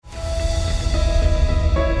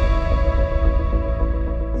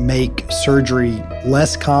make surgery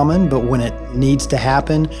less common, but when it needs to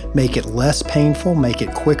happen, make it less painful, make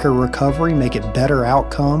it quicker recovery, make it better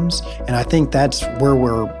outcomes. And I think that's where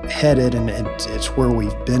we're headed, and it's where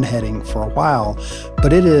we've been heading for a while.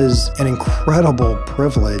 But it is an incredible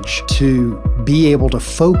privilege to be able to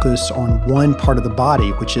focus on one part of the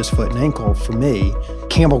body, which is foot and ankle for me.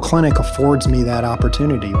 Campbell Clinic affords me that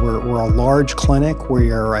opportunity. We're a large clinic.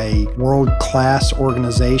 We are a world-class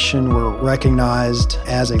organization. We're recognized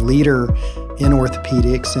as a leader in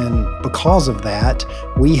orthopedics, and because of that,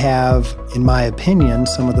 we have, in my opinion,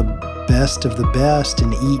 some of the best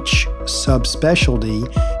in each subspecialty,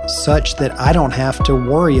 such that I don't have to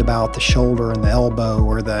worry about the shoulder and the elbow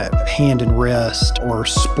or the hand and wrist or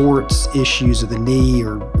sports issues of the knee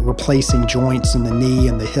or replacing joints in the knee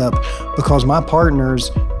and the hip, because my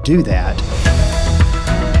partners do that.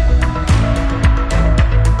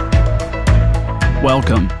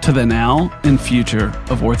 Welcome to the Now and Future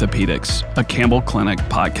of Orthopedics, a Campbell Clinic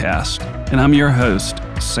podcast. And I'm your host,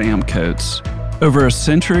 Sam Coates. Over a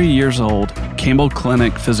century years old, Campbell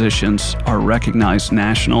Clinic physicians are recognized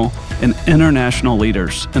national and international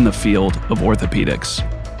leaders in the field of orthopedics.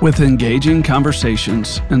 With engaging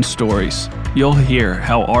conversations and stories, you'll hear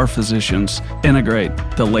how our physicians integrate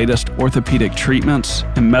the latest orthopedic treatments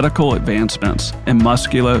and medical advancements in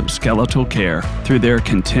musculoskeletal care through their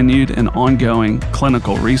continued and ongoing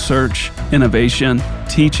clinical research, innovation,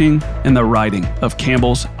 teaching, and the writing of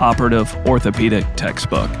Campbell's operative orthopedic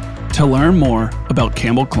textbook. To learn more about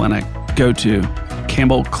Campbell Clinic, go to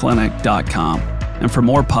campbellclinic.com. And for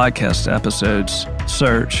more podcast episodes,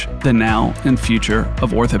 search The Now and Future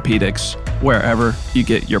of Orthopedics wherever you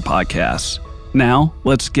get your podcasts. Now,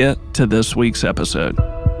 let's get to this week's episode.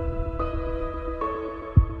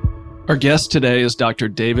 Our guest today is Dr.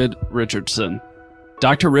 David Richardson.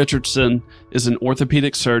 Dr. Richardson is an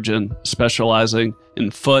orthopedic surgeon specializing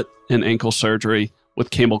in foot and ankle surgery with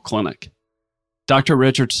Campbell Clinic. Dr.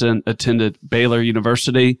 Richardson attended Baylor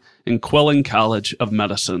University and Quillen College of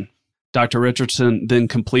Medicine. Dr. Richardson then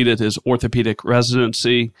completed his orthopedic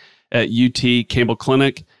residency at UT Campbell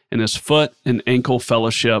Clinic and his foot and ankle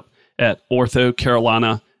fellowship at Ortho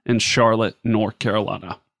Carolina in Charlotte, North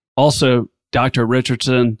Carolina. Also, Dr.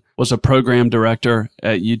 Richardson was a program director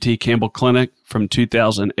at UT Campbell Clinic from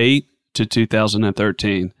 2008 to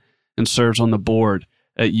 2013 and serves on the board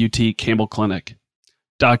at UT Campbell Clinic.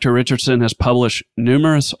 Dr. Richardson has published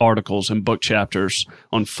numerous articles and book chapters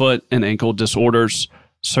on foot and ankle disorders,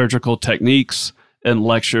 surgical techniques, and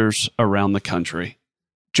lectures around the country.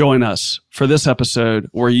 Join us for this episode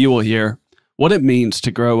where you will hear what it means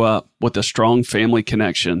to grow up with a strong family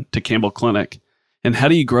connection to Campbell Clinic, and how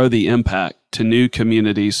do you grow the impact to new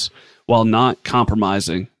communities while not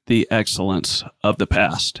compromising the excellence of the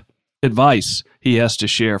past. Advice he has to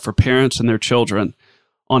share for parents and their children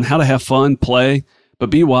on how to have fun, play, but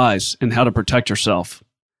be wise in how to protect yourself.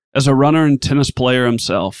 As a runner and tennis player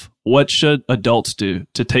himself, what should adults do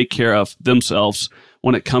to take care of themselves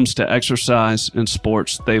when it comes to exercise and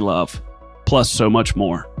sports they love? Plus so much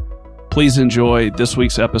more. Please enjoy this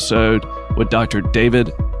week's episode with Dr.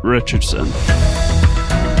 David Richardson.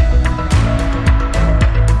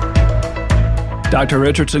 Dr.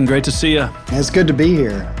 Richardson, great to see you. It's good to be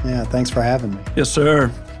here. Yeah, thanks for having me. Yes,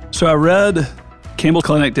 sir. So I read, Campbell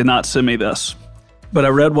Clinic did not send me this, but I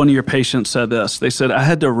read one of your patients said this. They said, I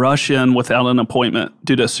had to rush in without an appointment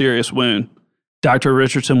due to a serious wound. Dr.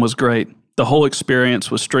 Richardson was great. The whole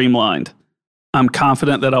experience was streamlined. I'm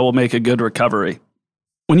confident that I will make a good recovery.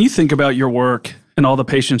 When you think about your work and all the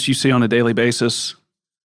patients you see on a daily basis,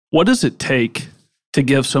 what does it take to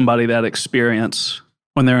give somebody that experience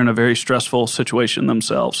when they're in a very stressful situation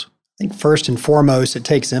themselves? I think first and foremost, it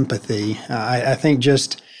takes empathy. I think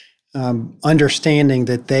just understanding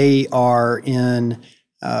that they are in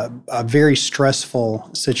a very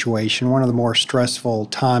stressful situation, one of the more stressful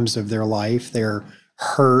times of their life. They're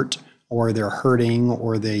hurt or they're hurting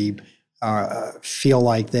or they feel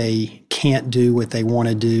like they can't do what they want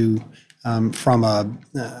to do from a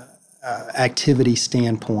activity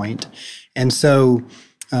standpoint. And so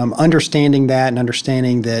understanding that and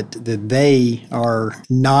understanding that they are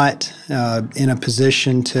not in a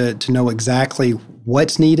position to know exactly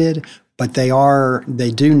what's needed, but they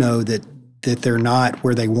do know that they're not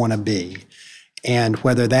where they want to be. And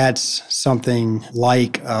whether that's something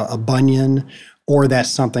like a bunion or that's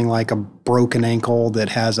something like a broken ankle that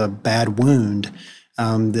has a bad wound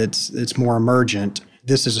that's more emergent,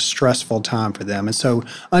 this is a stressful time for them. And so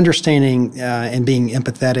understanding and being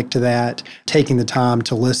empathetic to that, taking the time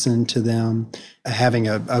to listen to them, having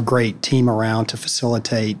a great team around to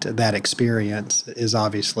facilitate that experience is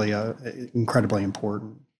obviously incredibly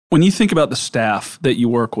important. When you think about the staff that you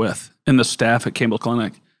work with and the staff at Campbell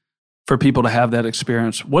Clinic, for people to have that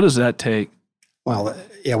experience, what does that take? Well,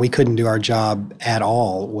 yeah, we couldn't do our job at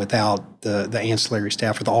all without the ancillary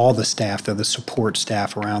staff, with all the staff, the support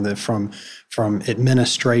staff around it, from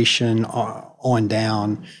administration on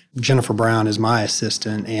down. Jennifer Brown is my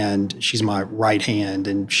assistant, and she's my right hand,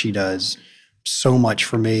 and she does so much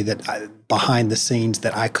for me behind the scenes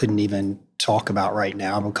that I couldn't even talk about right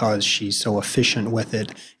now, because she's so efficient with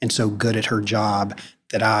it and so good at her job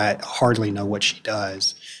that I hardly know what she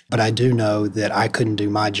does. But I do know that I couldn't do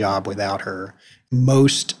my job without her.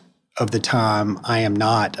 Most of the time, I am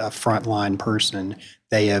not a frontline person.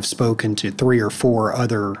 They have spoken to 3 or 4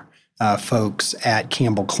 other folks at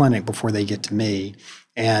Campbell Clinic before they get to me.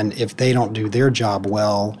 And if they don't do their job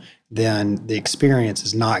well, then the experience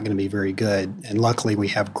is not going to be very good. And luckily, we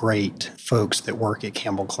have great folks that work at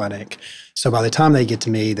Campbell Clinic. So by the time they get to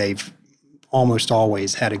me, they've almost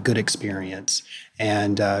always had a good experience.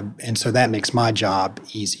 And so that makes my job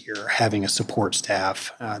easier, having a support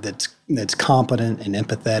staff that's competent and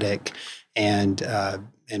empathetic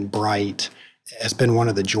and bright has been one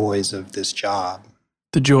of the joys of this job.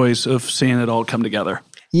 The joys of seeing it all come together.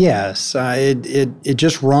 Yes, it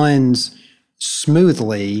just runs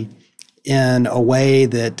smoothly in a way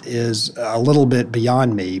that is a little bit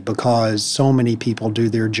beyond me, because so many people do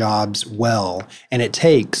their jobs well, and it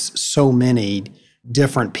takes so many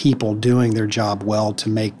different people doing their job well to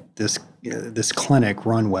make this clinic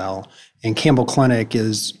run well. And Campbell Clinic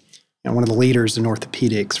is one of the leaders in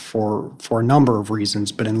orthopedics for a number of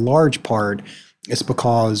reasons, but in large part, it's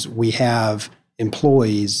because we have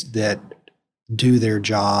employees that do their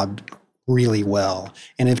job really well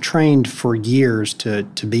and have trained for years to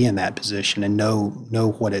be in that position and know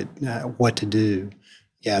what to do.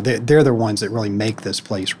 Yeah, they're the ones that really make this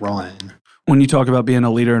place run. When you talk about being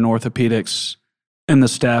a leader in orthopedics and the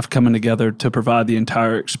staff coming together to provide the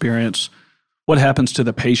entire experience, what happens to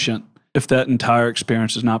the patient if that entire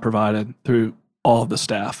experience is not provided through all of the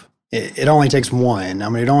staff? It only takes one. I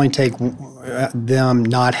mean, it only takes them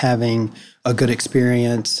not having a good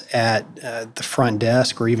experience at the front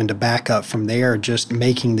desk, or even to back up from there, just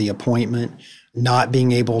making the appointment, not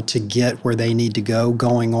being able to get where they need to go,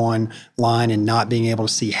 going online and not being able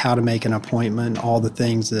to see how to make an appointment, all the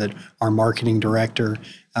things that our marketing director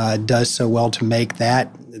does so well to make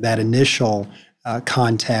that initial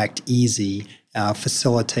contact easy,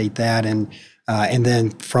 facilitate that. And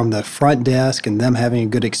then from the front desk and them having a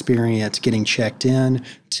good experience getting checked in,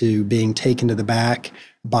 to being taken to the back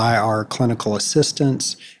by our clinical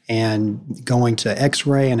assistants and going to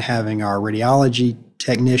x-ray and having our radiology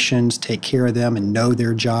technicians take care of them and know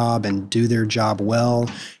their job and do their job well.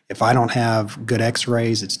 If I don't have good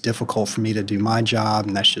x-rays, it's difficult for me to do my job,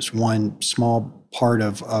 and that's just one small part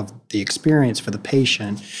of the experience for the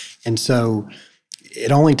patient. And so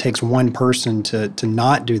it only takes one person to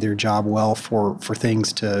not do their job well for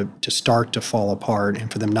things to start to fall apart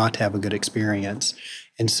and for them not to have a good experience.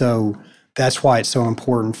 And so that's why it's so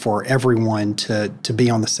important for everyone to be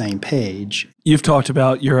on the same page. You've talked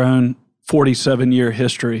about your own 47-year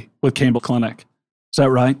history with Campbell Clinic. Is that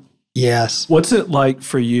right? Yes. What's it like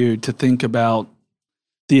for you to think about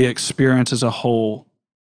the experience as a whole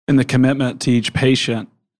and the commitment to each patient,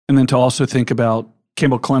 and then to also think about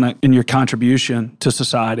Campbell Clinic and your contribution to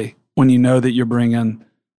society when you know that you're bringing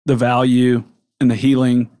the value and the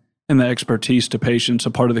healing and the expertise to patients,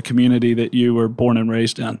 a part of the community that you were born and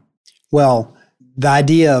raised in? Well, the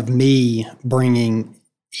idea of me bringing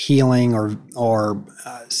healing or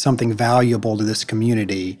something valuable to this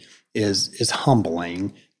community is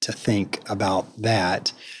humbling to think about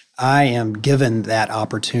that. I am given that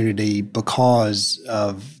opportunity because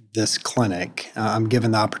of this clinic. I'm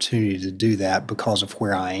given the opportunity to do that because of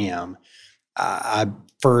where I am. I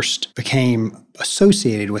first became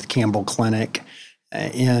associated with Campbell Clinic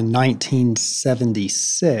in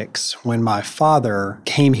 1976 when my father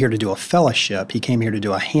came here to do a fellowship. He came here to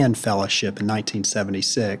do a hand fellowship in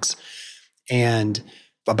 1976. And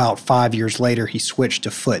about 5 years later, he switched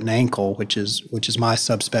to foot and ankle, which is my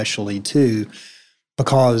subspecialty too,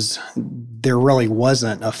 because there really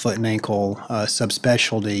wasn't a foot and ankle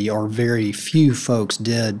subspecialty, or very few folks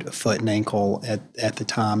did foot and ankle at the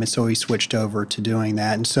time. And so he switched over to doing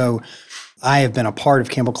that. And so I have been a part of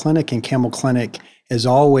Campbell Clinic, and Campbell Clinic has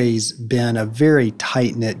always been a very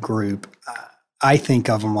tight-knit group. I think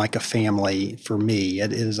of them like a family for me.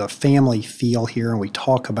 It is a family feel here, and we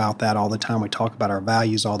talk about that all the time. We talk about our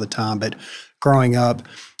values all the time. But growing up,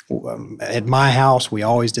 at my house, we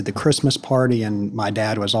always did the Christmas party, and my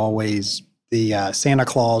dad was always Santa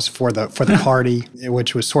Claus for the party,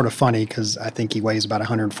 which was sort of funny because I think he weighs about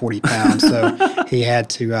 140 pounds. So he had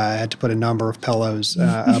to put a number of pillows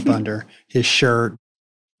up under his shirt.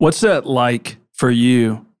 What's that like for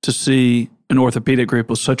you to see an orthopedic group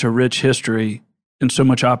with such a rich history and so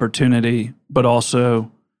much opportunity, but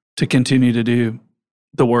also to continue to do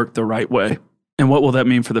the work the right way? And what will that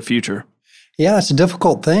mean for the future? Yeah, it's a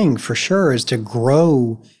difficult thing for sure, is to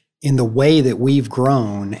grow in the way that we've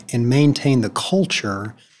grown and maintain the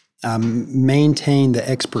culture, maintain the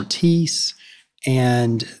expertise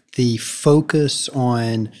and the focus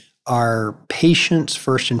on our patients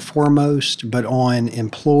first and foremost, but on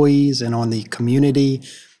employees and on the community.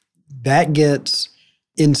 That gets,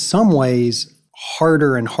 in some ways,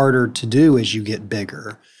 harder and harder to do as you get bigger.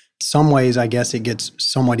 In some ways, I guess it gets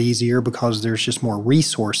somewhat easier because there's just more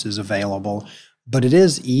resources available, but it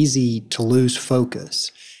is easy to lose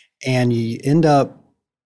focus. And you end up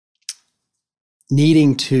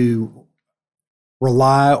needing to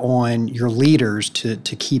rely on your leaders to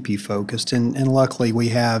keep you focused. And luckily, we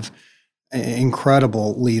have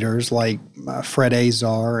incredible leaders like Fred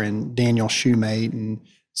Azar and Daniel Shoemate and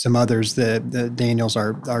some others. Daniel's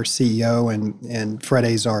our CEO and Fred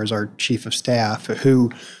Azar is our chief of staff,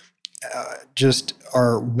 who just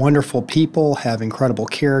are wonderful people, have incredible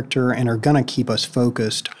character, and are going to keep us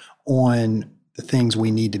focused on the things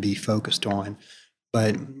we need to be focused on.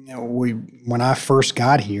 But when I first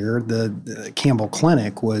got here, the Campbell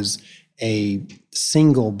Clinic was a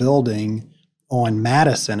single building on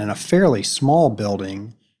Madison, and a fairly small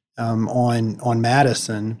building on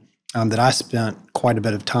Madison that I spent quite a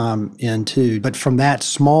bit of time in too. But from that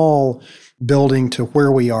small building to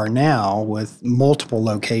where we are now with multiple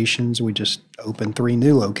locations, we just opened 3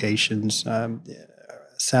 new locations,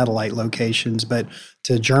 satellite locations, but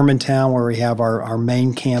to Germantown, where we have our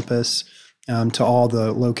main campus, to all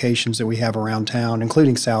the locations that we have around town,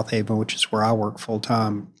 including South Haven, which is where I work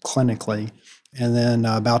full-time clinically, and then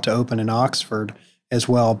about to open in Oxford as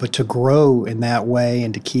well. But to grow in that way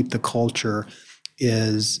and to keep the culture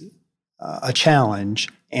is a challenge,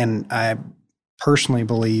 and I personally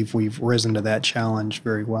believe we've risen to that challenge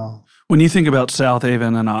very well. When you think about South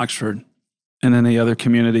Haven and Oxford and any other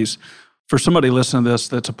communities, for somebody listening to this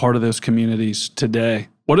that's a part of those communities today,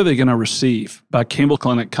 what are they going to receive by Campbell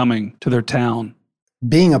Clinic coming to their town?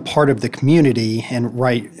 Being a part of the community, and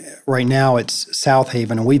right now it's South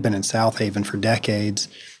Haven, and we've been in South Haven for decades.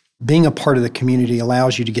 Being a part of the community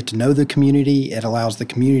allows you to get to know the community. It allows the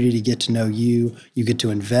community to get to know you. You get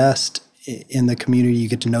to invest in the community. You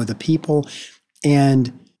get to know the people.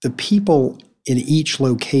 And the people in each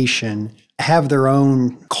location have their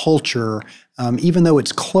own culture. Even though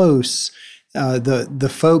it's close,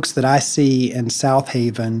 the folks that I see in South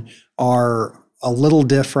Haven are a little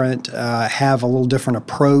different, have a little different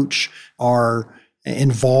approach, are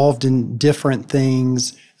involved in different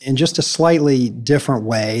things in just a slightly different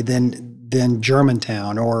way than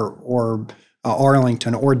Germantown or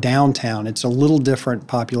Arlington or downtown. It's a little different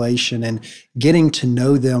population, and getting to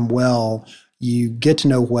know them well, you get to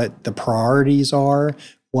know what the priorities are,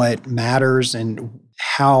 what matters, and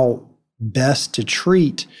how best to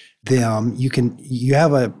treat them. You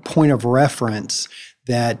have a point of reference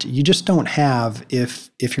that you just don't have if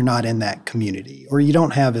you're not in that community, or you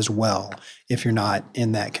don't have as well if you're not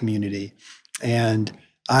in that community. And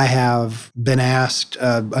I have been asked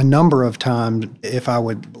a number of times if I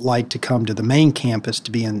would like to come to the main campus,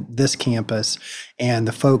 to be in this campus, and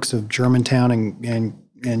the folks of Germantown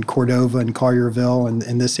and Cordova and Collierville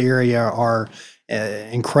and this area are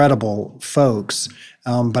incredible folks.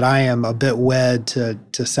 But I am a bit wed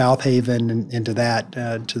to South Haven and to that,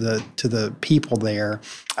 to the people there.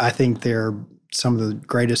 I think they're some of the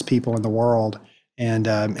greatest people in the world, and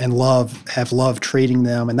have loved treating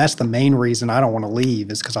them. And that's the main reason I don't want to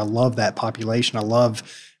leave, is because I love that population. I love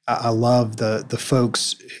the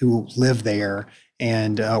folks who live there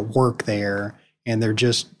and work there, and they're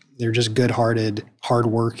just good-hearted,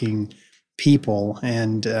 hardworking people,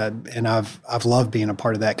 and I've loved being a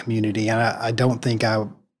part of that community. And I don't think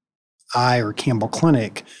I or Campbell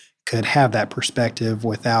Clinic could have that perspective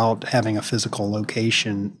without having a physical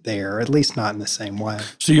location there, at least not in the same way.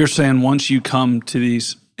 So you're saying once you come to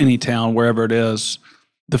any town, wherever it is,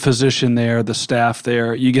 the physician there, the staff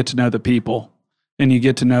there, you get to know the people, and you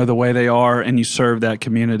get to know the way they are, and you serve that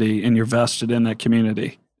community, and you're vested in that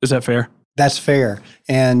community. Is that fair? That's fair.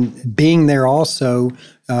 And being there also,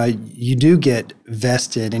 you do get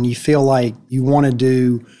vested, and you feel like you want to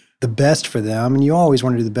do the best for them, and you always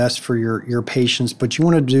want to do the best for your patients, but you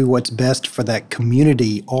want to do what's best for that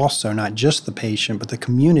community also, not just the patient, but the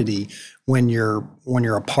community when you're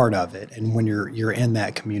a part of it and when you're in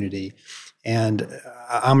that community. And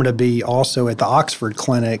I'm going to be also at the Oxford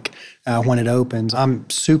Clinic when it opens. I'm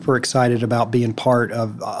super excited about being part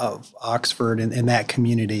of Oxford and that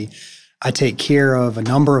community. I take care of a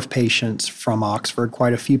number of patients from Oxford,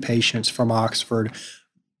 quite a few patients from Oxford.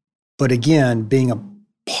 But again, being a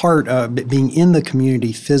part of being in the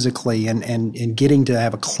community physically and getting to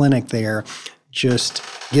have a clinic there just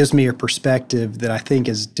gives me a perspective that I think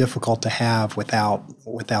is difficult to have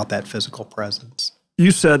without that physical presence.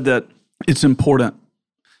 You said that it's important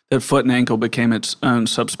that foot and ankle became its own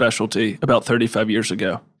subspecialty about 35 years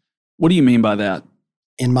ago. What do you mean by that?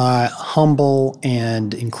 In my humble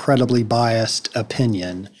and incredibly biased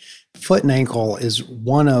opinion, foot and ankle is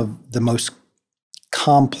one of the most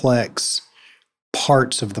complex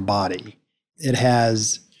parts of the body. It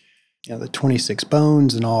has the 26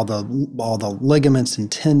 bones and all the ligaments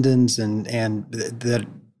and tendons and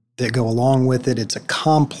that go along with it. It's a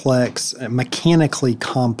complex, mechanically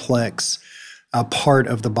complex part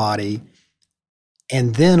of the body.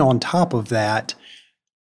 And then on top of that,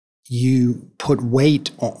 you put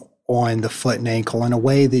weight on the foot and ankle in a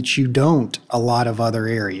way that you don't a lot of other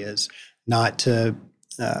areas. Not to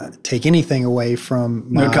take anything away from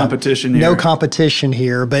no competition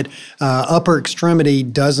here, but upper extremity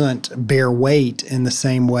doesn't bear weight in the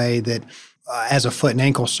same way that as a foot and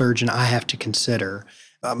ankle surgeon I have to consider.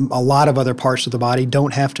 A lot of other parts of the body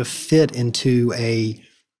don't have to fit into a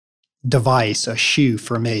device, a shoe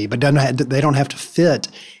for me, but they don't have to fit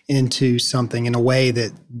into something in a way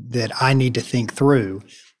that I need to think through,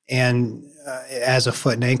 and as a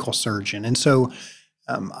foot and ankle surgeon. And so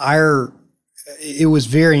it was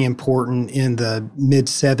very important in the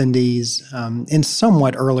mid-'70s, and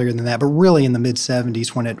somewhat earlier than that, but really in the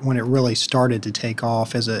mid-'70s when it really started to take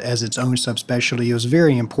off as its own subspecialty. It was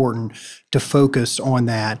very important to focus on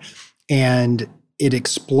that, and it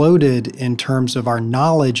exploded in terms of our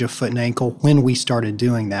knowledge of foot and ankle when we started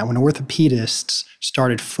doing that. When orthopedists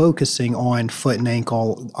started focusing on foot and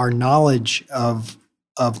ankle, our knowledge of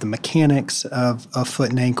the mechanics of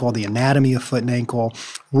foot and ankle, the anatomy of foot and ankle,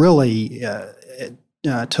 really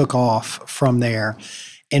took off from there.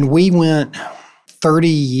 And we went 30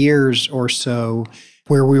 years or so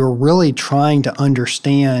where we were really trying to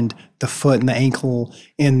understand the foot and the ankle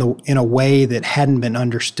in a way that hadn't been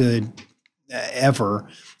understood ever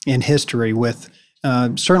in history, with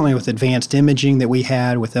certainly with advanced imaging that we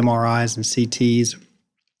had with MRIs and CTs,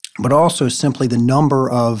 but also simply the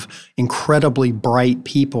number of incredibly bright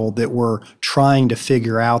people that were trying to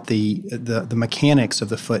figure out the mechanics of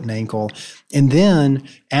the foot and ankle. And then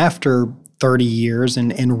after 30 years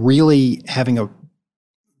and really having a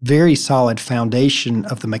very solid foundation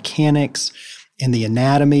of the mechanics and the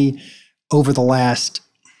anatomy over the last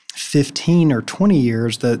 15 or 20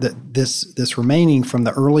 years, this remaining from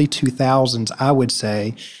the early 2000s, I would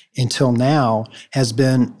say, until now, has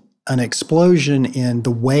been an explosion in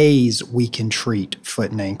the ways we can treat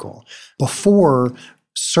foot and ankle. Before,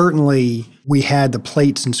 certainly we had the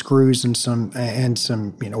plates and screws and some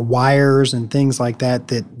wires and things like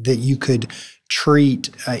that you could treat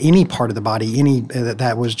any part of the body.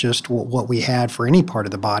 That was just what we had for any part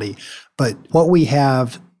of the body. But what we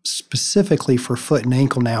have specifically for foot and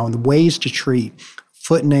ankle now, and the ways to treat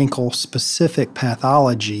foot and ankle specific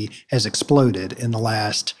pathology has exploded in the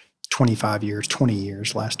last 25 years, 20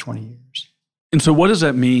 years, last 20 years. And so what does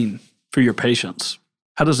that mean for your patients?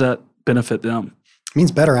 How does that benefit them? It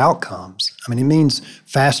means better outcomes. I mean, it means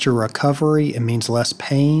faster recovery. It means less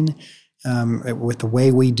pain with the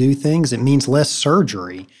way we do things. It means less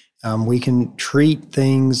surgery. We can treat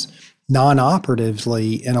things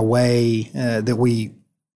non-operatively in a way that we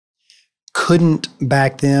couldn't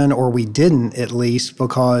back then, or we didn't at least,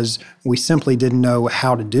 because we simply didn't know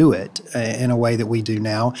how to do it in a way that we do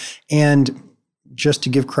now. And just to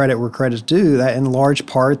give credit where credit's due, that in large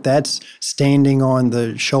part, that's standing on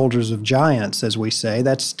the shoulders of giants, as we say.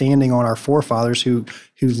 That's standing on our forefathers who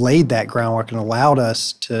laid that groundwork and allowed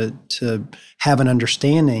us to have an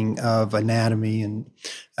understanding of anatomy and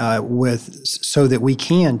so that we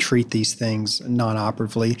can treat these things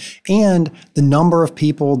non-operatively. And the number of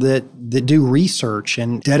people that do research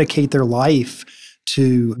and dedicate their life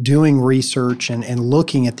to doing research and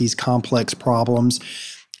looking at these complex problems,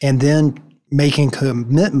 and then making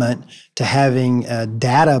commitment to having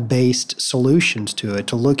data-based solutions to it,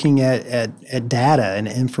 to looking at data and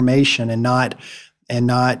information, and not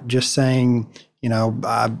just saying,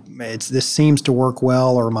 this seems to work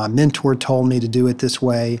well, or my mentor told me to do it this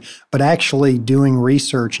way, but actually doing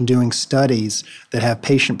research and doing studies that have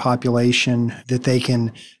patient population that they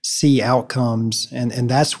can see outcomes. And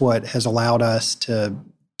that's what has allowed us to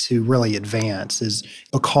to really advance is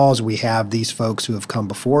because we have these folks who have come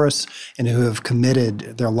before us and who have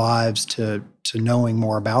committed their lives to knowing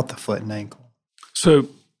more about the foot and ankle. So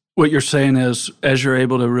what you're saying is, as you're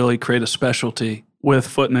able to really create a specialty with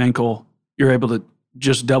foot and ankle, you're able to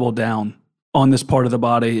just double down on this part of the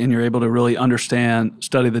body, and you're able to really understand,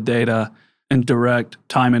 study the data, and direct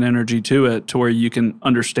time and energy to it to where you can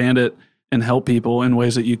understand it and help people in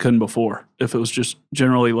ways that you couldn't before if it was just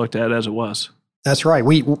generally looked at as it was. That's right.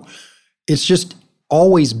 It's just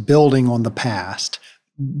always building on the past,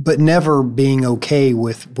 but never being okay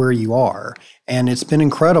with where you are. And it's been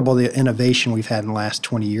incredible, the innovation we've had in the last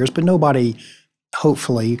 20 years, but nobody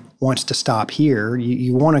hopefully wants to stop here.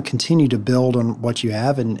 You want to continue to build on what you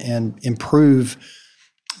have and improve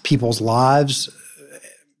people's lives,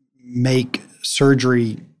 make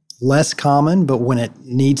surgery less common, but when it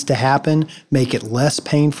needs to happen, make it less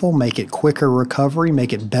painful, make it quicker recovery,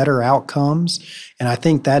 make it better outcomes. And I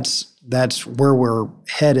think that's where we're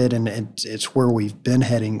headed, and it's where we've been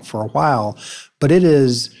heading for a while. But it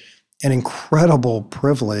is an incredible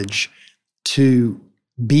privilege to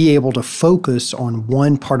be able to focus on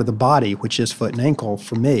one part of the body, which is foot and ankle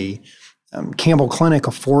for me. Campbell Clinic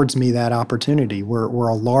affords me that opportunity. We're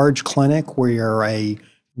a large clinic. We are a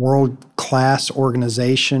world-class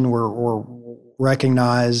organization. We're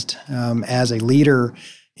recognized as a leader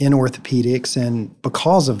in orthopedics. And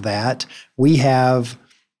because of that, we have,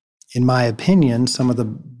 in my opinion, some of the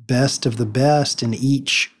best in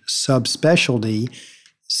each subspecialty,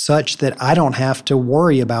 such that I don't have to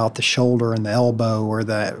worry about the shoulder and the elbow or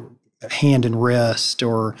the hand and wrist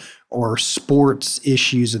or sports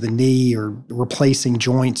issues of the knee or replacing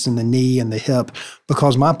joints in the knee and the hip,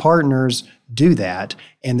 because my partners do that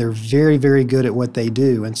and they're very, very good at what they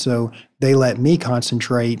do. And so they let me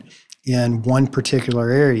concentrate in one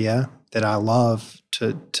particular area that I love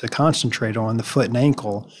to concentrate on, the foot and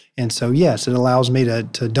ankle. And so, yes, it allows me to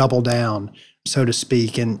double down, so to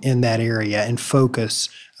speak, in that area and focus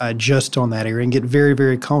just on that area and get very,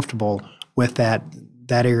 very comfortable with that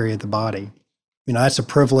area of the body. You know, that's a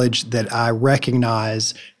privilege that I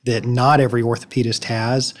recognize that not every orthopedist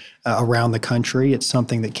has around the country. It's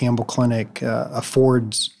something that Campbell Clinic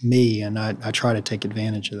affords me, and I try to take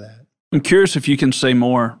advantage of that. I'm curious if you can say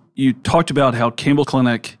more. You talked about how Campbell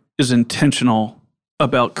Clinic is intentional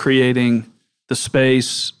about creating the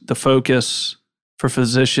space, the focus for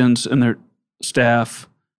physicians and their staff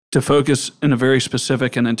to focus in a very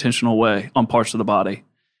specific and intentional way on parts of the body.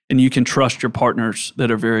 And you can trust your partners that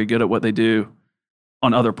are very good at what they do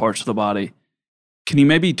on other parts of the body. Can you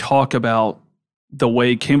maybe talk about the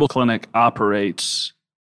way Campbell Clinic operates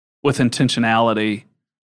with intentionality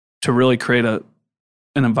to really create an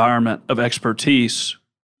environment of expertise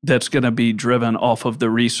that's going to be driven off of the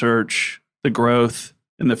research, the growth,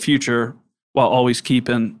 and the future, while always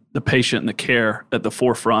keeping the patient and the care at the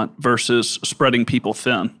forefront versus spreading people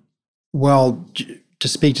thin? Well, to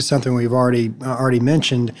speak to something we've already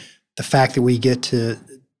mentioned, the fact that we get to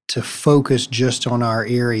focus just on our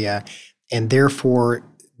area, and therefore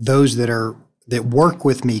those that work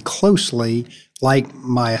with me closely, like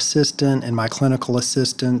my assistant and my clinical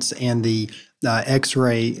assistants and the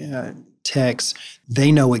X-ray techs,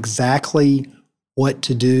 they know exactly what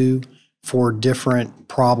to do for different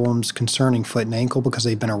problems concerning foot and ankle because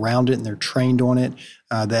they've been around it and they're trained on it.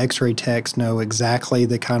 The X-ray techs know exactly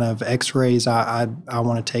the kind of X-rays I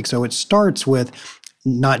want to take. So it starts with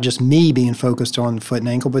not just me being focused on foot and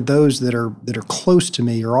ankle, but those that are close to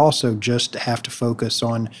me are also just have to focus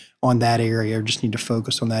on that area, or just need to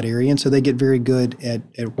focus on that area. And so they get very good at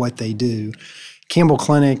what they do. Campbell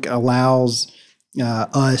Clinic allows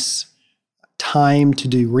us time to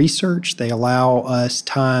do research. They allow us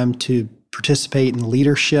time to participate in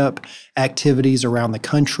leadership activities around the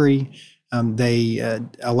country. They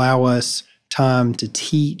allow us time to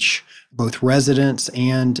teach both residents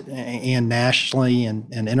and nationally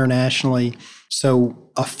and internationally.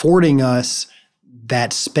 So affording us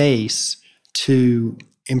that space to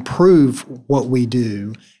improve what we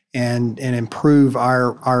do and improve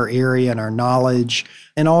our area and our knowledge,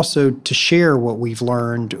 and also to share what we've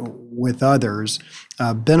learned with others,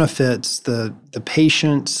 benefits the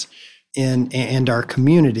patients and our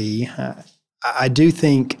community. I do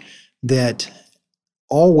think that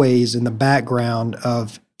always in the background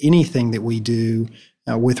of anything that we do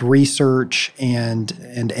with research and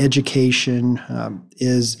education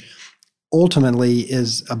is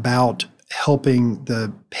about helping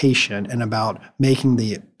the patient and about making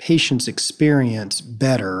the patient's experience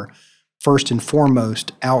better, first and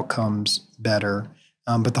foremost, outcomes better,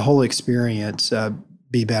 but the whole experience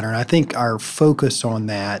be better. And I think our focus on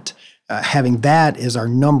that, having that as our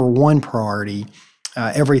number one priority,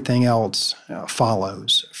 everything else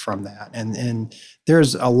follows from that. And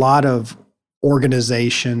there's a lot of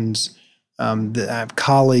organizations, that I have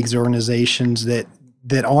colleagues, organizations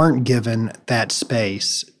that aren't given that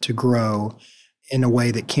space to grow in a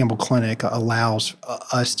way that Campbell Clinic allows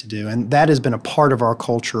us to do. And that has been a part of our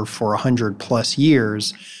culture for 100 plus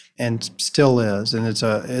years and still is. And it's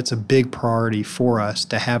a big priority for us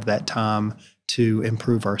to have that time to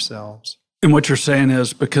improve ourselves. And what you're saying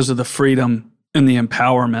is because of the freedom and the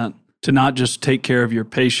empowerment to not just take care of your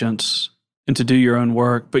patients and to do your own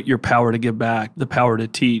work, but your power to give back, the power to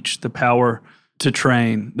teach, the power to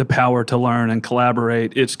train, the power to learn and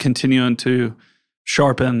collaborate. It's continuing to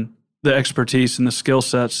sharpen the expertise and the skill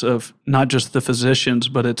sets of not just the physicians,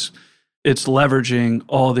 but it's leveraging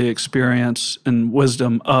all the experience and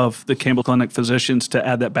wisdom of the Campbell Clinic physicians to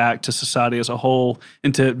add that back to society as a whole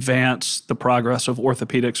and to advance the progress of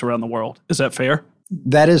orthopedics around the world. Is that fair?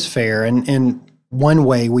 That is fair. And one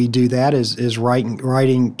way we do that is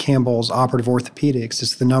writing Campbell's Operative Orthopedics.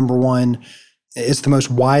 It's it's the most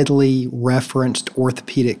widely referenced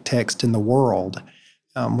orthopedic text in the world,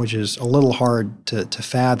 which is a little hard to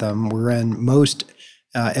fathom. We're in most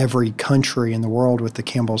every country in the world with the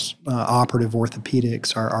Campbell's Operative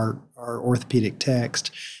Orthopedics, our orthopedic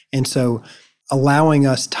text. And so allowing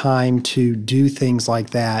us time to do things like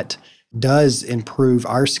that does improve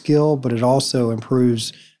our skill, but it also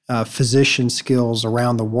improves physician skills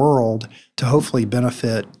around the world to hopefully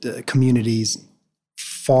benefit communities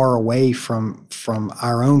far away from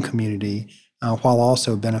our own community, while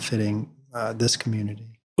also benefiting this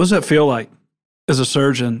community. What does that feel like as a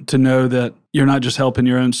surgeon to know that you're not just helping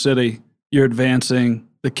your own city, you're advancing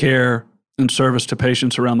the care and service to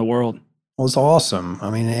patients around the world? Well, it's awesome. I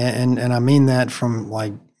mean, and I mean that from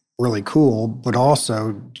like really cool, but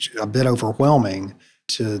also a bit overwhelming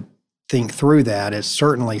to think through that. It's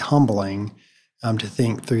certainly humbling to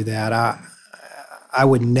think through that. I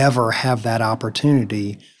would never have that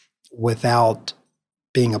opportunity without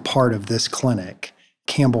being a part of this clinic.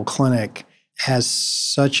 Campbell Clinic has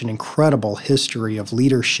such an incredible history of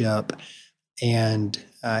leadership and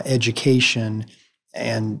education,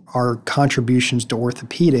 and our contributions to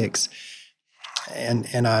orthopedics.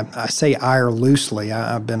 And I say "I" loosely.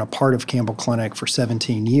 I've been a part of Campbell Clinic for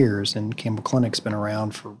 17 years, and Campbell Clinic's been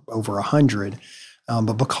around for over 100.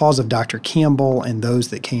 But because of Dr. Campbell and those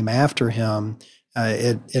that came after him,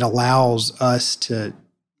 it allows us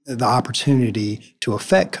the opportunity to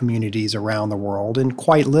affect communities around the world, and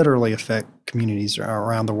quite literally affect communities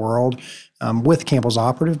around the world with Campbell's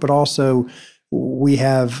Operative, but also we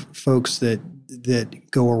have folks that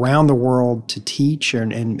go around the world to teach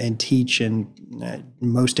and teach in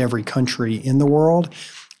most every country in the world.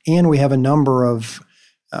 And we have a number of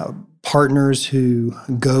partners who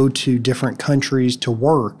go to different countries to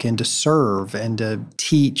work and to serve and to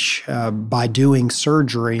teach by doing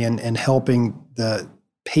surgery and helping the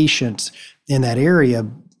patients in that area,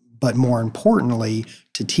 but more importantly,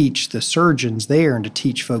 to teach the surgeons there and to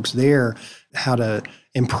teach folks there how to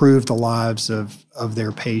improve the lives of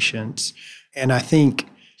their patients. And I think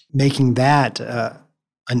making that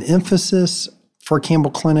an emphasis for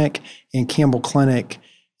Campbell Clinic, and Campbell Clinic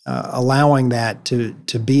allowing that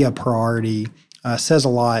to be a priority says a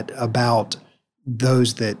lot about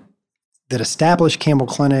those that establish Campbell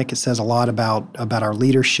Clinic. It says a lot about our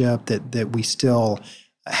leadership, that we still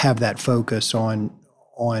have that focus on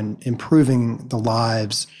improving the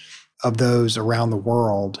lives of those around the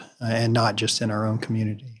world and not just in our own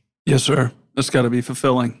community. Yes, sir. That's got to be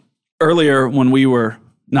fulfilling. Earlier, when we were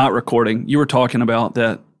not recording, you were talking about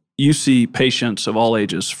that you see patients of all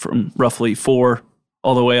ages from roughly 4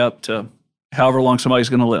 all the way up to however long somebody's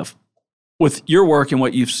going to live. With your work and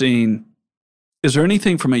what you've seen, is there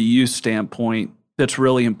anything from a youth standpoint that's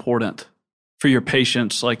really important for your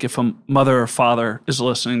patients? Like if a mother or father is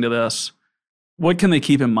listening to this, what can they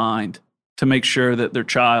keep in mind to make sure that their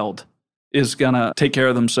child is going to take care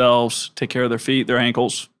of themselves, take care of their feet, their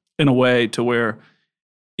ankles in a way to where,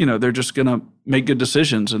 they're just going to make good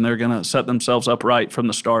decisions and they're going to set themselves up right from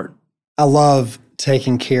the start? I love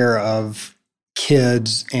taking care of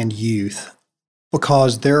kids and youth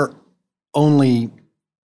because their only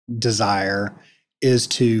desire is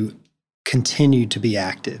to continue to be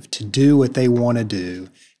active, to do what they want to do,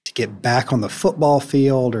 to get back on the football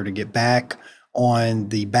field or to get back on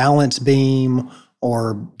the balance beam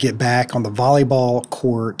or get back on the volleyball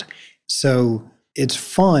court. So it's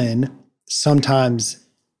fun. Sometimes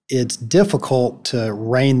it's difficult to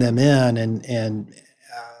rein them in, and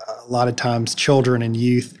a lot of times children and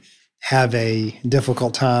youth have a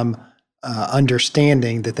difficult time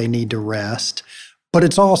understanding that they need to rest. But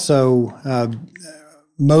it's also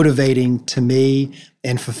motivating to me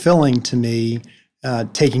and fulfilling to me,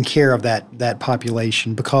 taking care of that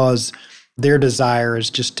population, because their desire is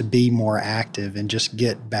just to be more active and just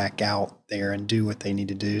get back out there and do what they need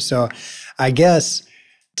to do. So I guess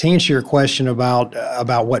to answer your question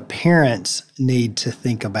about what parents need to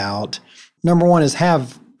think about, number one is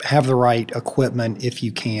have the right equipment if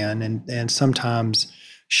you can, and sometimes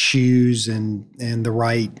shoes and the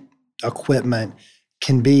right equipment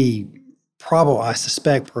can be probably, I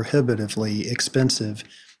suspect, prohibitively expensive,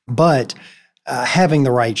 but having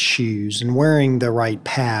the right shoes and wearing the right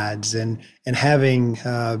pads and having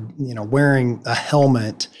wearing a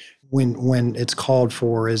helmet when it's called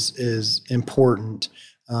for is important.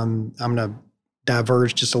 I'm going to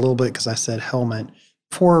diverge just a little bit because I said helmet.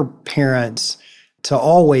 For parents to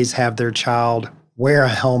always have their child wear a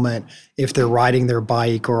helmet if they're riding their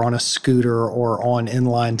bike or on a scooter or on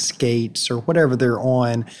inline skates or whatever they're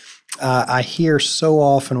on. I hear so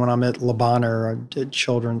often when I'm at Le Bonheur,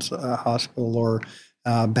 Children's Hospital, or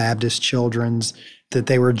Baptist Children's, that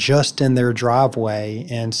they were just in their driveway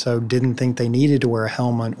and so didn't think they needed to wear a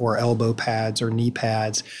helmet or elbow pads or knee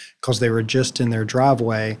pads because they were just in their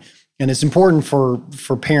driveway. And it's important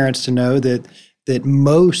for parents to know that the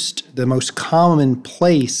most common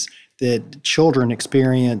place that children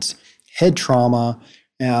experience head trauma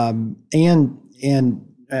and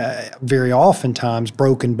very oftentimes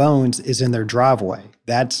broken bones is in their driveway.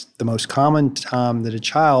 That's the most common time that a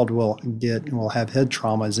child will have head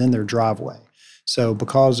trauma is in their driveway. So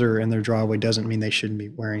because they're in their driveway doesn't mean they shouldn't be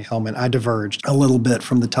wearing a helmet. I diverged a little bit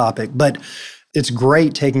from the topic, but it's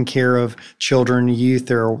great taking care of children, youth.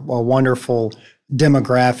 They're a wonderful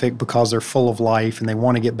demographic because they're full of life and they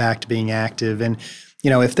want to get back to being active. And,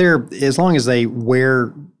 as long as they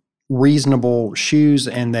wear reasonable shoes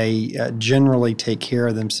and they generally take care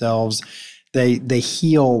of themselves, they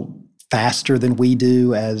heal faster than we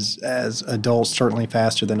do as adults, certainly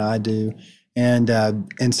faster than I do. And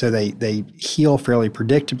so they heal fairly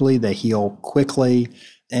predictably, they heal quickly,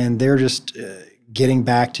 and they're just getting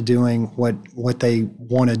back to doing what they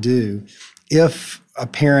want to do. If a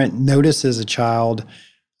parent notices a child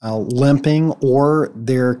limping or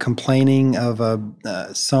they're complaining of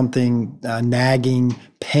something nagging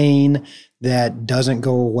pain that doesn't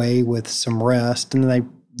go away with some rest,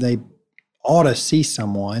 and they ought to see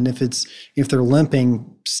someone. If they're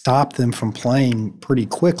limping, stop them from playing pretty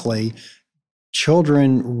quickly.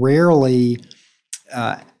 Children rarely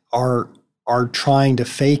are trying to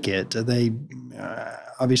fake it. They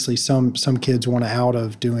obviously some kids want out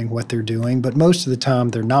of doing what they're doing, but most of the time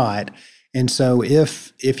they're not. And so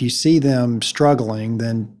if you see them struggling,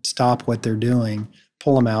 then stop what they're doing,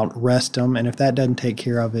 pull them out, rest them, and if that doesn't take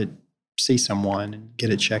care of it, see someone and get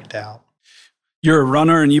it checked out. You're a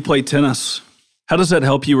runner and you play tennis. How does that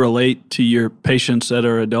help you relate to your patients that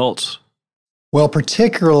are adults? Well,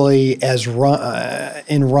 particularly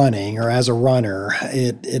in running or as a runner,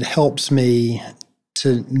 it helps me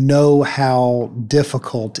to know how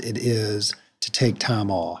difficult it is to take time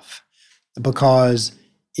off, because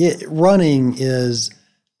running is,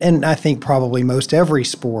 and I think probably most every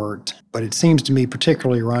sport, but it seems to me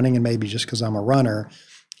particularly running, and maybe just because I'm a runner,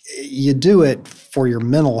 you do it for your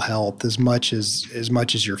mental health as much as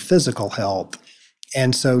your physical health.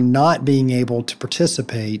 And so not being able to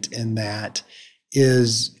participate in that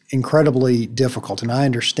is incredibly difficult. And I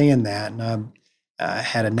understand that. And I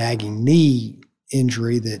had a nagging knee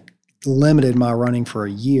injury that limited my running for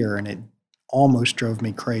a year, and it almost drove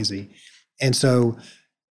me crazy. And so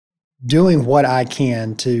doing what I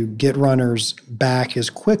can to get runners back as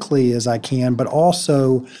quickly as I can, but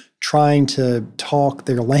also trying to talk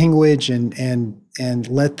their language and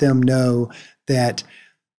let them know that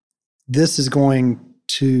this is going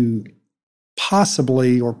to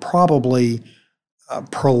possibly or probably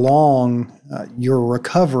prolong your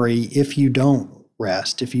recovery if you don't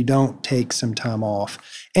rest, if you don't take some time off.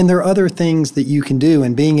 And there are other things that you can do,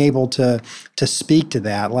 and being able to speak to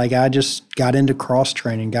that. Like I just got into cross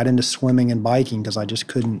training, got into swimming and biking because I just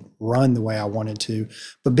couldn't run the way I wanted to.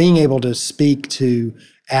 But being able to speak to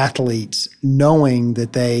athletes, knowing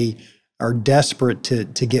that they are desperate to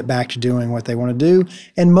get back to doing what they want to do.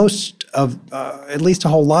 And most of, at least a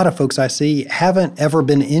whole lot of folks I see, haven't ever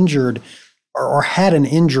been injured or had an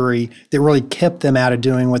injury that really kept them out of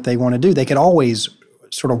doing what they want to do. They could always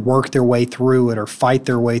sort of work their way through it or fight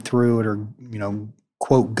their way through it or,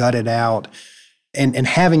 quote, gut it out. And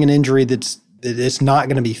having an injury that it's not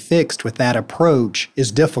going to be fixed with that approach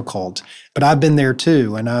is difficult. But I've been there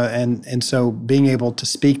too. And so being able to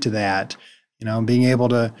speak to that, Being able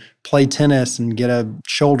to play tennis and get a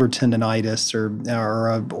shoulder tendonitis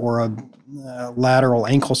or a lateral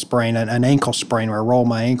ankle sprain, an ankle sprain where I roll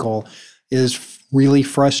my ankle is really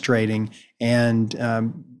frustrating. And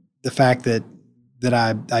the fact that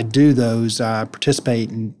I do those,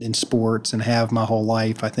 participate in sports and have my whole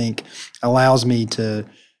life, I think allows me to,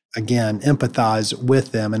 again, empathize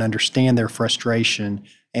with them and understand their frustration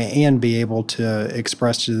and be able to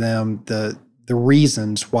express to them the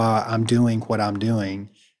reasons why I'm doing what I'm doing,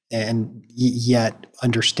 and yet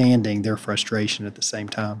understanding their frustration at the same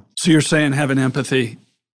time. So you're saying having empathy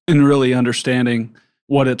and really understanding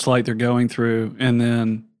what it's like they're going through, and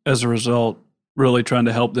then as a result, really trying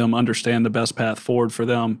to help them understand the best path forward for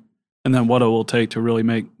them, and then what it will take to really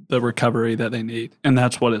make the recovery that they need. And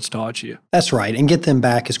that's what it's taught you. That's right. And get them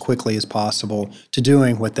back as quickly as possible to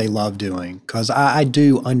doing what they love doing. Because I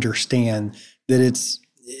do understand that it's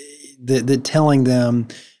that telling them,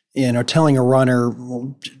 telling a runner,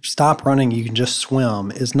 well, stop running, you can just swim,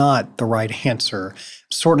 is not the right answer.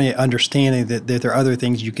 Certainly understanding that there are other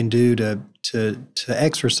things you can do to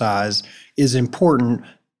exercise is important,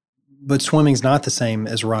 but swimming's not the same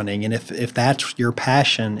as running. And if that's your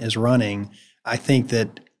passion is running, I think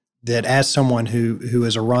that as someone who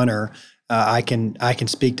is a runner, I can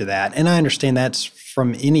speak to that. And I understand that's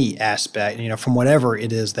from any aspect, from whatever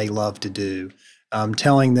it is they love to do.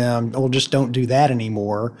 Telling them, well, just don't do that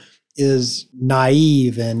anymore is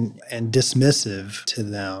naive and dismissive to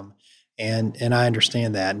them. And I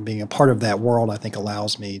understand that. And being a part of that world, I think,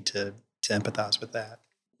 allows me to empathize with that.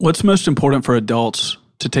 What's most important for adults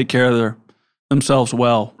to take care of themselves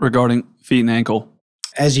well regarding feet and ankle?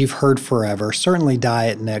 As you've heard forever, certainly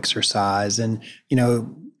diet and exercise, and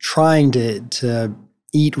trying to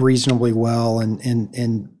eat reasonably well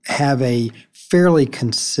and have a fairly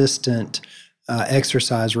consistent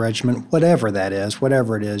exercise regimen, whatever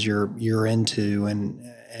it is you're into,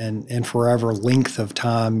 and forever length of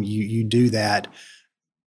time you do that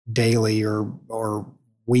daily or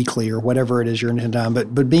weekly or whatever it is you're into time,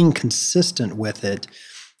 but being consistent with it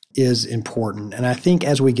is important. And I think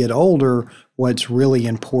as we get older, what's really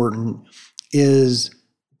important is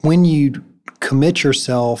when you commit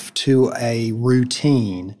yourself to a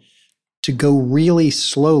routine, to go really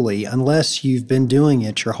slowly, unless you've been doing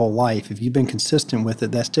it your whole life. If you've been consistent with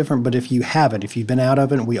it, that's different. But if you haven't, if you've been out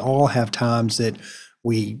of it, we all have times that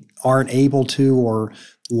we aren't able to, or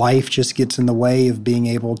life just gets in the way of being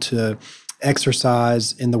able to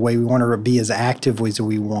exercise in the way we want to be as active as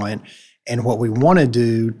we want. And what we want to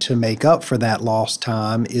do to make up for that lost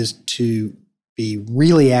time is to be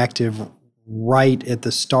really active right at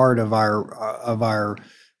the start of our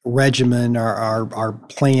regimen, our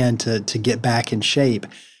plan to get back in shape.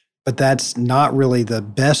 But that's not really the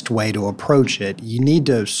best way to approach it. You need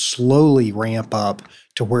to slowly ramp up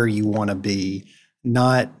to where you want to be,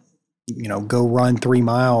 not go run 3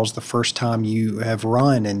 miles the first time you have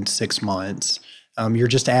run in 6 months. You're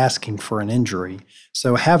just asking for an injury.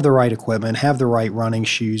 So have the right equipment, have the right running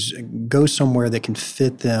shoes, go somewhere that can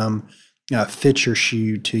fit them, fit your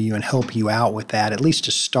shoe to you and help you out with that, at least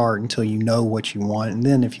to start until you know what you want. And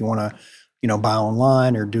then if you want to, buy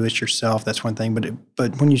online or do it yourself, that's one thing.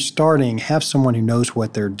 But when you're starting, have someone who knows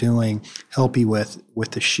what they're doing help you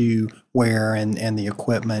with the shoe wear and the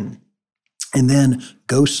equipment. And then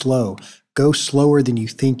go slow. Go slower than you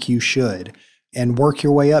think you should, and work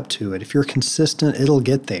your way up to it. If you're consistent, it'll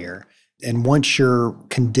get there. And once you're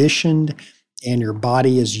conditioned and your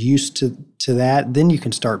body is used to that, then you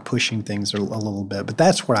can start pushing things a little bit. But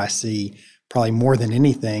that's what I see probably more than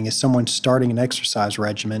anything, is someone starting an exercise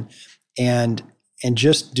regimen and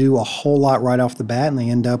just do a whole lot right off the bat, and they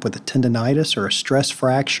end up with a tendonitis or a stress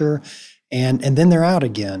fracture, and then they're out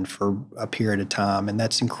again for a period of time. And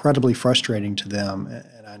that's incredibly frustrating to them.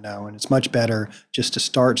 And I know, and it's much better just to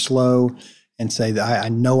start slow and say that I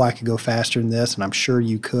know I could go faster than this, and I'm sure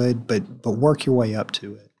you could, but work your way up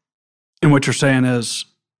to it. And what you're saying is,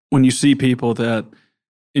 when you see people that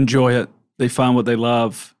enjoy it, they find what they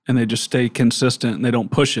love, and they just stay consistent and they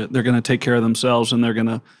don't push it, they're going to take care of themselves, and they're going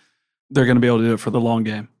to be able to do it for the long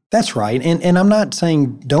game. That's right. And I'm not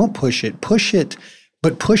saying don't push it,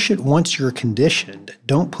 but push it once you're conditioned.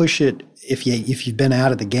 Don't push it if you've been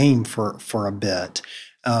out of the game for a bit.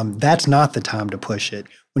 That's not the time to push it.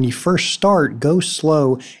 When you first start, go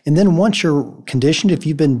slow. And then once you're conditioned, if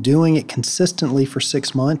you've been doing it consistently for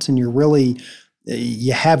 6 months and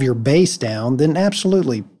you have your base down, then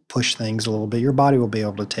absolutely push things a little bit. Your body will be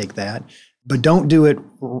able to take that. But don't do it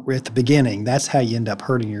at the beginning. That's how you end up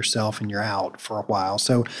hurting yourself and you're out for a while.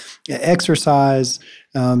 So exercise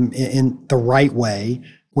in the right way,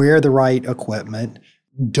 wear the right equipment,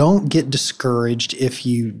 don't get discouraged if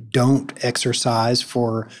you don't exercise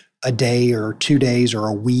for a day or 2 days or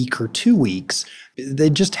a week or 2 weeks. They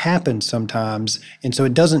just happen sometimes. And so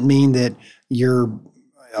it doesn't mean that you're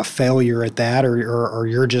a failure at that, or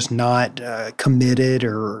you're just not committed,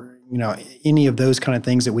 or any of those kind of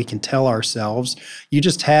things that we can tell ourselves. You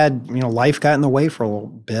just had life got in the way for a little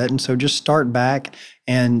bit, and so just start back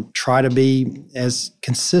and try to be as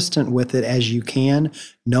consistent with it as you can,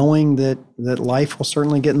 knowing that life will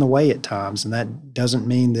certainly get in the way at times, and that doesn't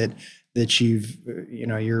mean that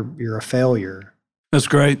you're a failure. That's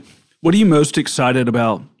great. What are you most excited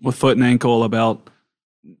about with foot and ankle, about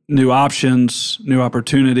new options, new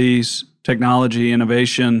opportunities, technology,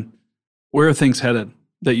 innovation? Where are things headed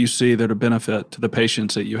that you see that are benefit to the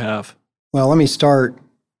patients that you have? Well, let me start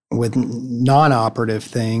with non-operative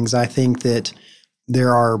things. I think that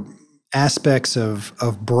there are aspects of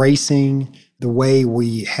bracing, the way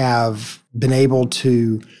we have been able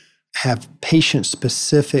to have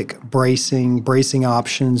patient-specific bracing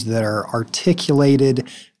options that are articulated,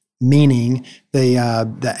 meaning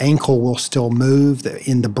the ankle will still move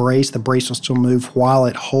in the brace will still move while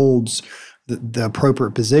it holds the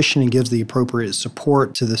appropriate position and gives the appropriate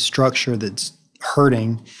support to the structure that's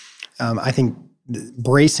hurting. I think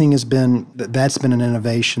bracing that's been an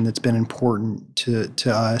innovation that's been important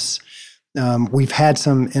to us. We've had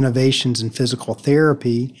some innovations in physical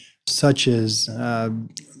therapy, such as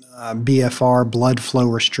BFR, blood flow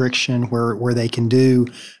restriction, where they can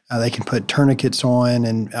put tourniquets on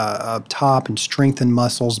and up top and strengthen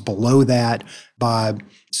muscles below that by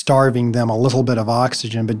starving them a little bit of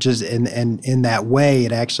oxygen, but just in that way,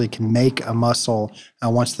 it actually can make a muscle,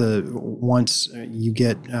 once you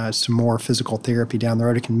get some more physical therapy down the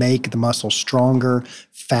road, it can make the muscle stronger,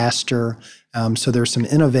 faster. So there's some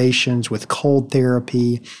innovations with cold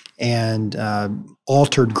therapy and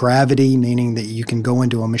altered gravity, meaning that you can go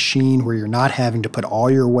into a machine where you're not having to put all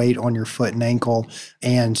your weight on your foot and ankle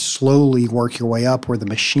and slowly work your way up, where the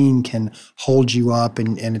machine can hold you up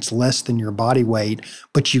and it's less than your body weight,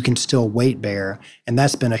 but you can still weight bear. And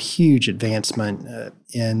that's been a huge advancement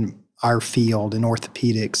in our field in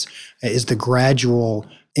orthopedics, is the gradual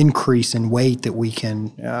increase in weight that we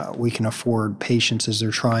can afford patients as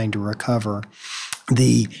they're trying to recover.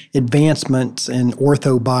 The advancements in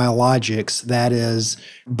orthobiologics, that is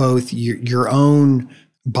both your own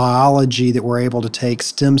biology, that we're able to take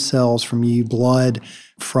stem cells from you, blood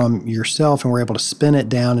from yourself, and we're able to spin it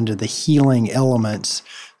down into the healing elements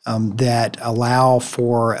that allow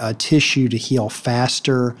for a tissue to heal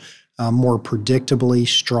faster, more predictably,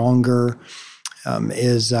 stronger,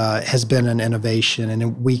 has been an innovation.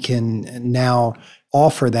 And we can now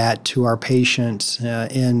offer that to our patients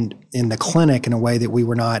in the clinic in a way that we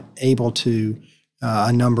were not able to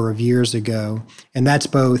a number of years ago. And that's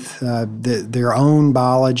both their own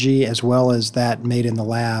biology as well as that made in the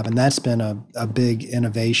lab. And that's been a big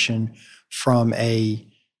innovation from a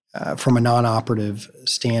non-operative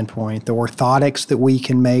standpoint. The orthotics that we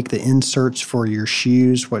can make, the inserts for your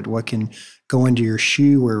shoes, what can go into your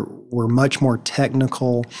shoe, we're much more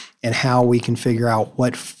technical in how we can figure out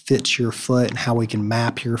what fits your foot and how we can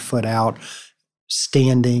map your foot out.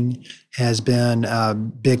 Standing has been a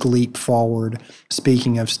big leap forward.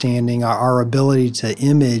 Speaking of standing, our ability to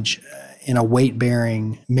image in a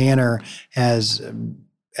weight-bearing manner has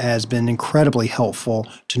been incredibly helpful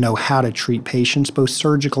to know how to treat patients, both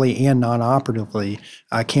surgically and non-operatively.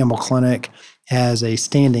 Campbell Clinic has a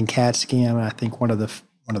standing CAT scan, I think one of the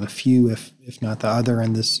few, if not the other,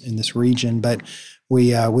 in this region. But we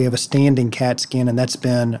have a standing CAT scan, and that's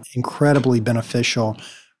been incredibly beneficial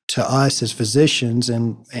to us as physicians,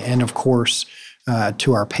 and of course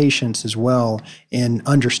to our patients as well, in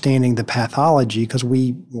understanding the pathology, because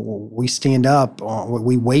we stand up,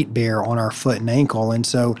 we weight bear on our foot and ankle, and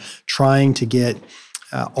so trying to get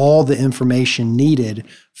all the information needed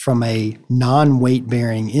from a non-weight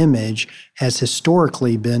bearing image has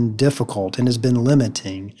historically been difficult and has been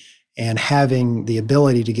limiting. And having the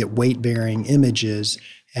ability to get weight bearing images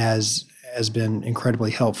has been incredibly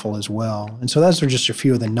helpful as well. And so those are just a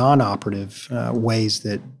few of the non-operative ways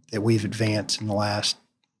that we've advanced in the last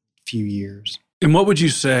few years. And what would you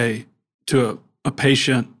say to a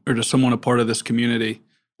patient or to someone a part of this community?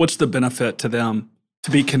 What's the benefit to them to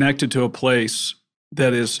be connected to a place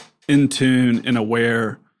that is in tune and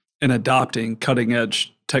aware and adopting cutting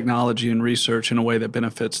edge technology and research in a way that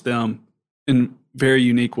benefits them in very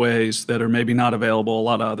unique ways that are maybe not available a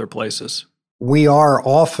lot of other places? We are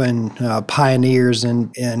often pioneers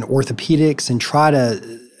in orthopedics, and try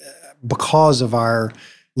to, because of our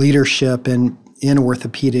leadership in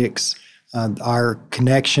orthopedics, our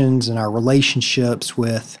connections and our relationships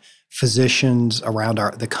with physicians around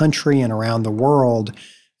the country and around the world,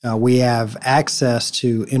 we have access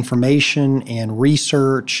to information and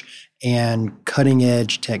research and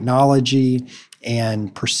cutting-edge technology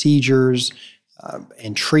and procedures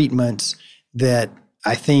and treatments that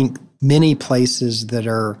I think many places that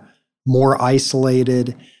are more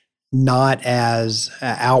isolated, not as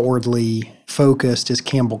outwardly focused as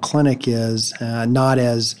Campbell Clinic is, not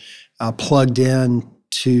as plugged in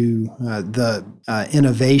to the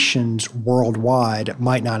innovations worldwide,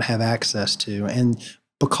 might not have access to. And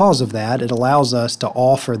because of that, it allows us to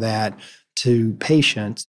offer that to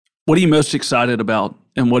patients. What are you most excited about,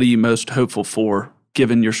 and what are you most hopeful for,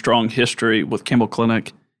 given your strong history with Campbell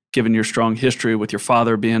Clinic, given your strong history with your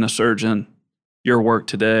father being a surgeon, your work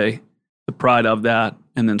today, the pride of that,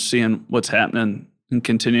 and then seeing what's happening and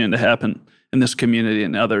continuing to happen in this community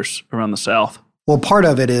and others around the South? Well, part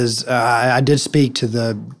of it is I did speak to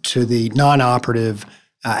the non-operative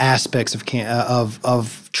aspects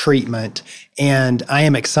of treatment, and I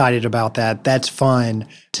am excited about that. That's fun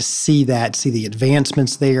to see the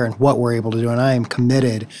advancements there and what we're able to do, and I am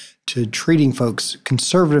committed to treating folks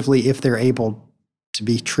conservatively if they're able to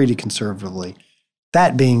be treated conservatively.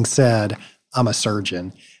 That being said, I'm a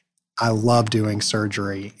surgeon. I love doing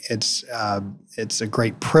surgery. It's a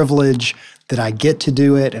great privilege that I get to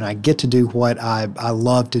do it, and I get to do what I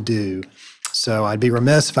love to do. So I'd be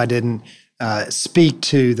remiss if I didn't speak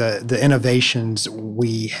to the innovations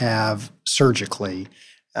we have surgically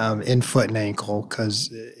in foot and ankle, because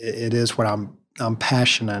it is what I'm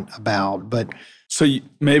passionate about. But so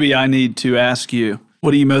maybe I need to ask you,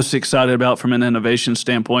 what are you most excited about from an innovation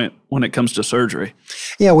standpoint when it comes to surgery?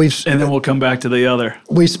 Yeah, and then we'll come back to the other.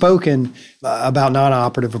 We've spoken about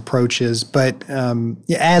non-operative approaches, but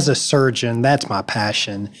as a surgeon, that's my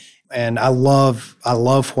passion. And I love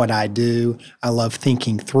what I do. I love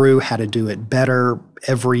thinking through how to do it better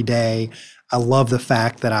every day. I love the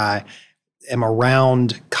fact that I am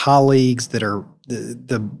around colleagues that are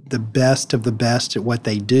the best of the best at what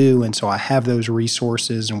they do. And so I have those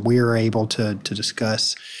resources, and we're able to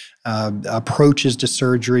discuss approaches to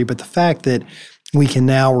surgery. But the fact that we can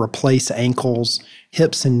now replace ankles,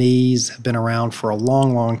 hips and knees have been around for a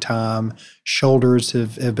long, long time. Shoulders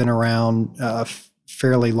have been around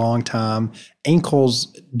fairly long time. Ankles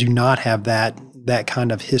do not have that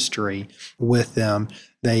kind of history with them.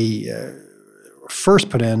 They first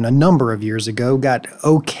put in a number of years ago, got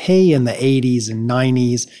okay in the 80s and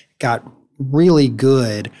 90s, got really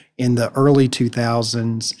good in the early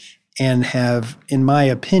 2000s, and have, in my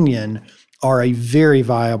opinion, are a very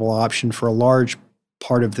viable option for a large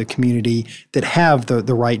part of the community that have the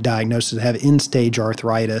right diagnosis, that have end-stage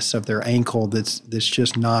arthritis of their ankle that's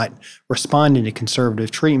just not responding to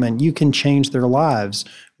conservative treatment. You can change their lives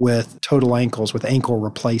with total ankles, with ankle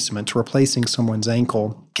replacements. Replacing someone's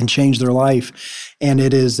ankle can change their life, and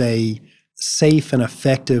it is a safe and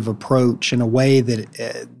effective approach in a way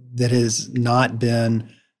that has not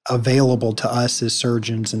been available to us as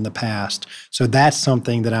surgeons in the past. So that's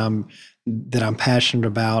something that I'm passionate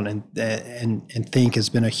about and think has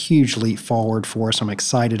been a huge leap forward for us. I'm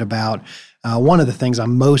excited about. One of the things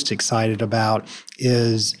I'm most excited about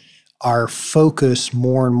is our focus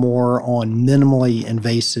more and more on minimally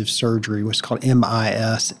invasive surgery, what's called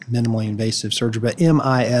MIS, minimally invasive surgery. But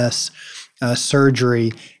MIS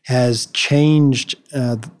surgery has changed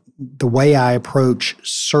the way I approach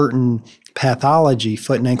certain pathology,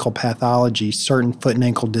 foot and ankle pathology, certain foot and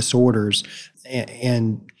ankle disorders,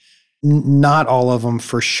 and not all of them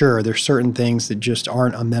for sure. There's certain things that just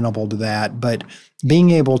aren't amenable to that, but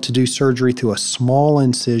being able to do surgery through a small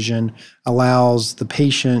incision allows the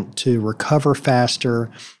patient to recover faster.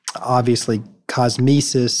 Obviously,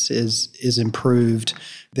 cosmesis is improved.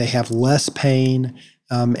 They have less pain,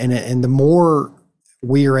 and the more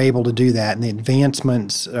we are able to do that, and the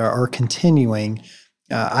advancements are continuing,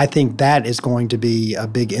 I think that is going to be a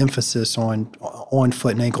big emphasis on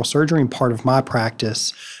foot and ankle surgery, and part of my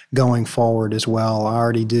practice going forward as well. I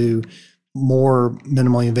already do more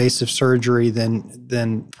minimally invasive surgery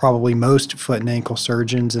than probably most foot and ankle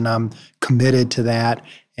surgeons, and I'm committed to that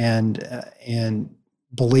and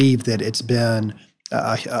believe that it's been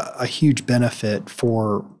a huge benefit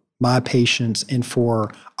for my patients and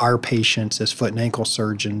for our patients as foot and ankle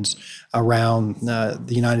surgeons around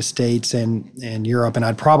the United States and Europe. And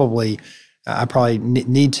I probably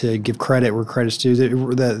need to give credit where credit's due.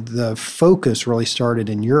 The focus really started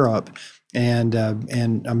in Europe, and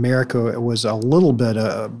America was a little bit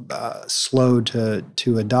slow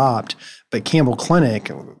to adopt. But Campbell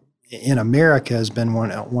Clinic in America has been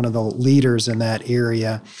one of the leaders in that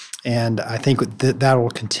area, And I think that will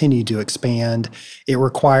continue to expand. It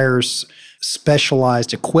requires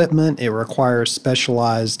specialized equipment. It requires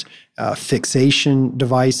specialized fixation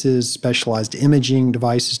devices, specialized imaging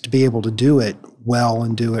devices to be able to do it well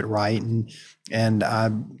and do it right. And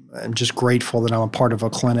I'm just grateful that I'm a part of a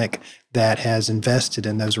clinic that has invested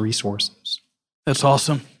in those resources. That's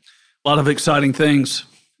awesome. A lot of exciting things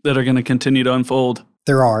that are going to continue to unfold.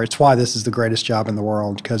 There are. It's why this is the greatest job in the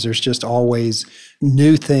world, because there's just always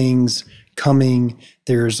new things coming.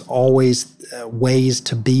 There's always ways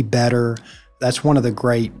to be better. That's one of the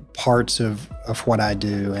great parts of what I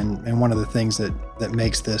do, and one of the things that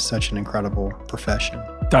makes this such an incredible profession.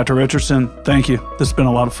 Dr. Richardson, thank you. This has been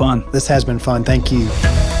a lot of fun. This has been fun. Thank you.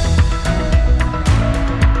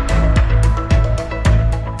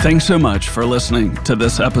 Thanks so much for listening to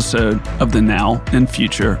this episode of the Now and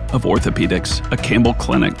Future of Orthopedics, a Campbell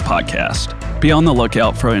Clinic podcast. Be on the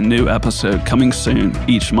lookout for a new episode coming soon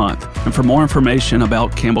each month. And for more information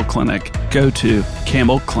about Campbell Clinic, go to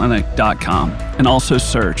campbellclinic.com and also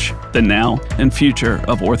search the Now and Future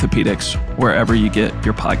of Orthopedics wherever you get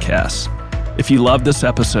your podcasts. If you love this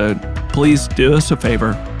episode, please do us a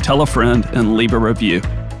favor, tell a friend, and leave a review.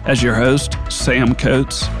 As your host, Sam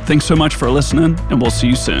Coates, thanks so much for listening, and we'll see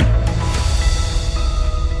you soon.